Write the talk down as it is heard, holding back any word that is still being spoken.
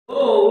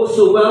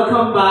So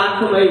welcome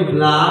back to my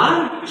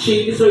vlog.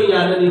 Shady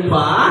Soriano ni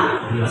pa.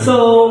 So,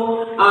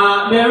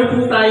 meron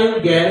po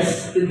tayong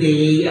guest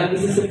today. Ang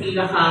isa sa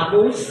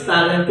pinaka-most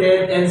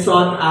talented and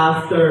sought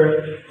after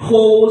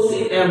host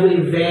in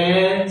every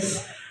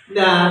events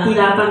na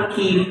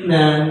tinatangkilik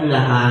ng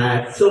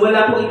lahat. So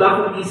wala pong iba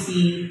kundi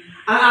si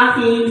ang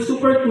aking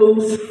super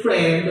close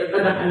friend at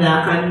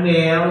anak-anakan,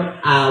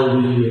 Mel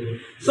Awit.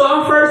 So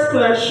ang first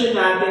question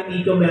natin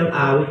dito, Mel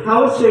Awit,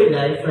 how's your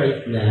life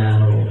right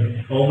now?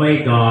 Oh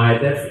my God,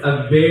 that's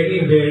a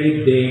very,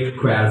 very big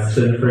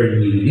question for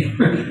me.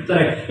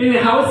 Sorry,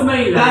 how's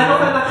my life?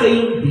 Gano'n ka na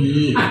kayong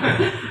big?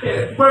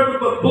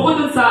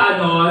 Bukod dun sa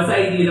sa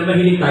idea na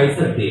mahilig tayo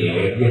sa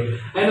big.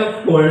 And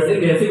of course,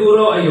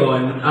 siguro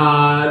ayun,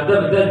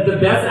 the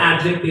best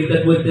adjective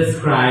that would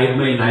describe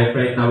my life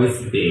right now is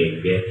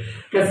big.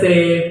 Kasi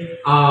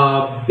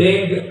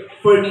big,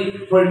 for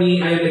me,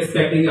 I am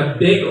expecting a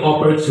big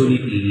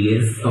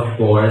opportunities, of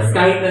course.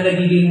 Kahit na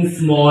nagiging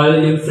small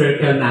yung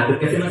circle natin,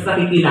 kasi mas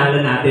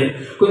nakikilala natin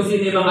kung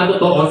sino yung mga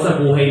totoo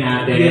sa buhay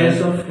natin. Yes,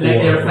 of course.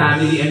 Like their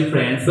family and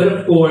friends. But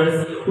of course,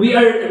 we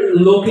are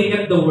looking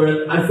at the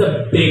world as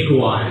a big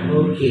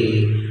one.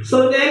 Okay.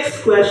 So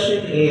next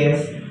question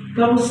is,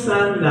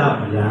 kamusta ang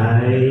love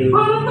life?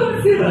 Parang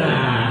magsira.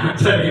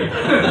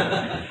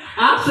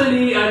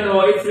 Actually,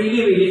 it's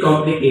really, really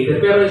complicated.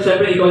 Pero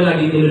syempre, ikaw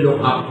lagi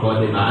nilo-look up ko,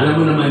 di ba? Alam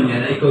mo naman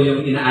yan, na ikaw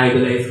yung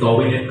ina-idolize ko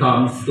when it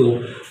comes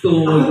to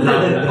love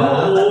life.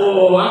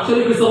 Oo,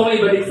 actually, gusto ko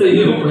maibalik sa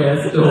iyo yung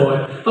question.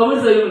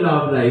 Kamusta yung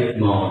love life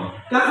mo?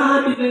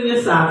 Kakahatid na niya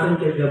sa akin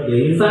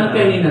kagabi. Saan ka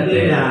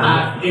hinatid?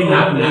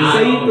 Enough na.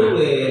 Say to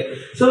it.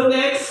 So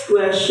next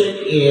question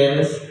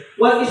is,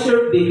 what is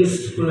your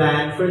biggest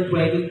plan for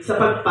sa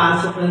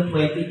pagpasok ng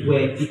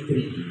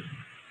 2023?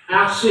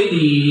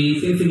 Actually,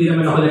 since hindi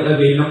naman ako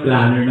nag-avail ng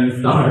planner ng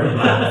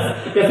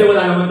Starbucks, kasi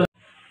wala naman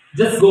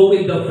just go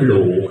with the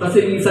flow.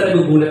 Kasi minsan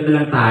nagugulat na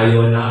lang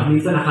tayo na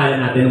minsan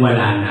akala natin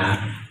wala na,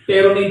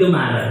 pero may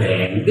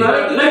dumarating.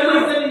 Parang hindi ko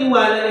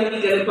naniniwala na hindi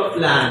ka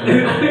nagpa-plano.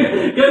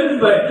 Ganun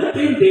ba?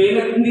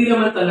 Hindi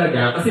naman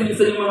talaga. Kasi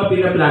minsan yung mga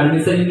pinaplano,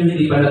 minsan yung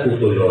hindi pa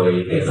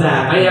natutuloy.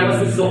 Exactly. Kaya mas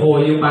gusto ko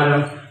yung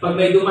parang pag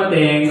may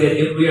dumating, then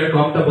if we are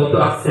comfortable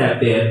to accept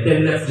it,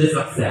 then let's just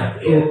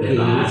accept it. Okay.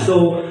 Diba?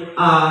 So,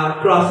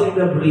 crossing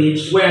the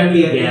bridge when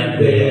we get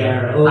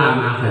there. Okay.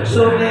 Tama ka.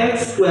 So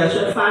next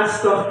question,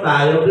 fast talk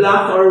tayo.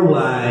 Black or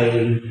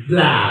white?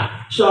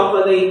 Black.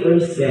 Chocolate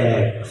or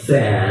sex?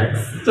 Sex.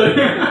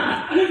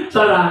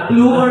 Sarap.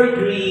 Blue or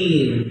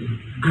green?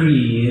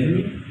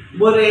 Green.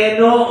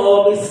 Moreno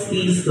o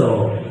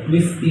mestizo?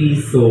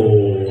 Mestizo.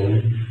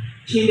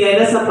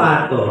 Chinela,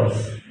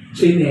 sapatos?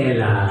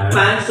 Chinela.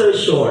 Pants or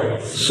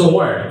shorts?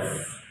 Shorts.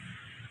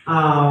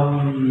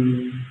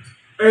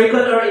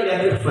 Aircon or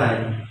electric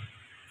fan?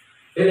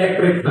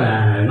 Electric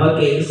fan.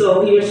 Okay,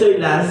 so here's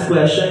your last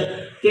question.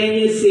 Can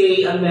you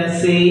say a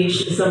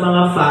message sa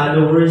mga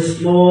followers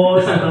mo,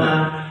 sa mga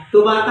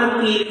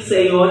tumatangkilik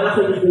sa'yo na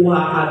kumukuha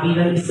ka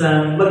bilang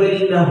isang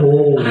magaling na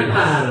host?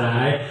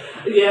 Alright.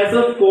 Yes,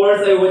 of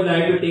course, I would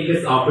like to take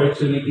this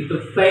opportunity to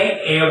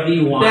thank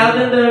everyone. Tell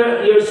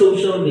them your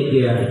social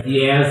media.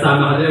 Yes,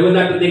 I would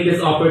like to take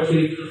this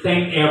opportunity to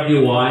thank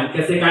everyone.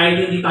 Kasi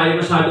kahit hindi tayo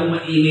masyadong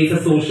maingay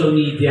sa social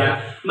media,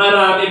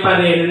 marami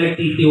pa rin na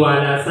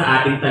nagtitiwala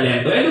sa ating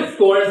talento. And of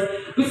course,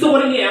 gusto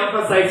ko rin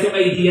i-emphasize yung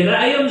idea na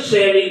I am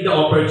sharing the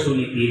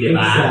opportunity, di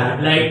ba?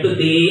 Exactly. Like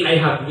today, I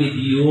have with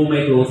you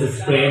my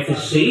closest friend, si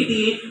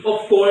Shady.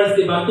 Of course,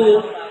 di ba,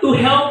 to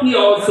help me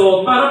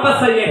also para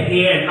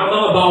pasayahin ang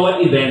mga bawat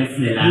events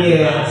nila.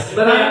 Yes.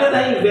 Marami na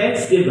tayong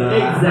events, di ba?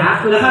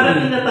 Exactly.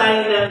 Nakarating na tayo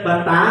ng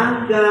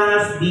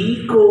Batangas,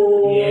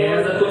 Bicol,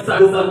 yes, at kung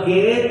saan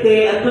Dumaguete,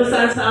 at kung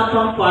saan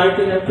pang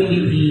party ng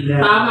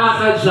Pilipinas.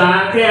 Tama ka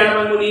dyan. Kaya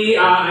naman muli,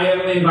 I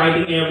am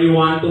inviting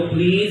everyone to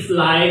please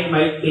like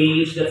my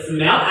page. That's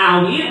Mel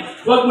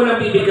Awit. Huwag mo nang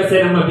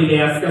bibigkasin ng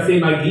mabilis kasi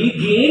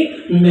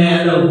magiging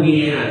Mel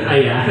Awit.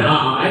 Ayan.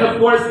 And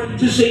of course,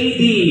 to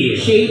Shady.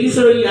 Shady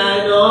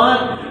Soriano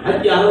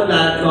at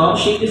yahoo.com.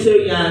 Shady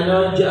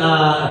Soriano,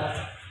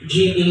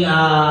 Gini,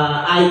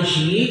 IG,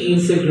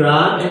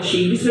 Instagram, and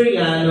Shady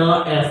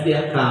Soriano, FB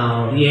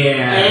account.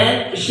 Yeah.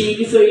 And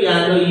Shady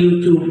Soriano,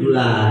 YouTube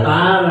live.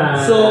 Para.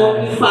 So,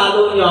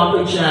 i-follow niyo ako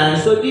dyan.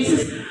 So, this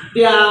is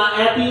the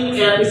ating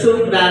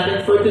episode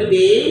natin for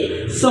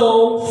today.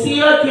 So, see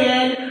you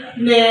again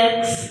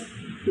next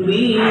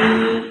week.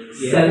 Yeah.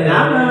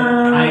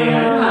 Salamat!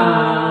 Ayan.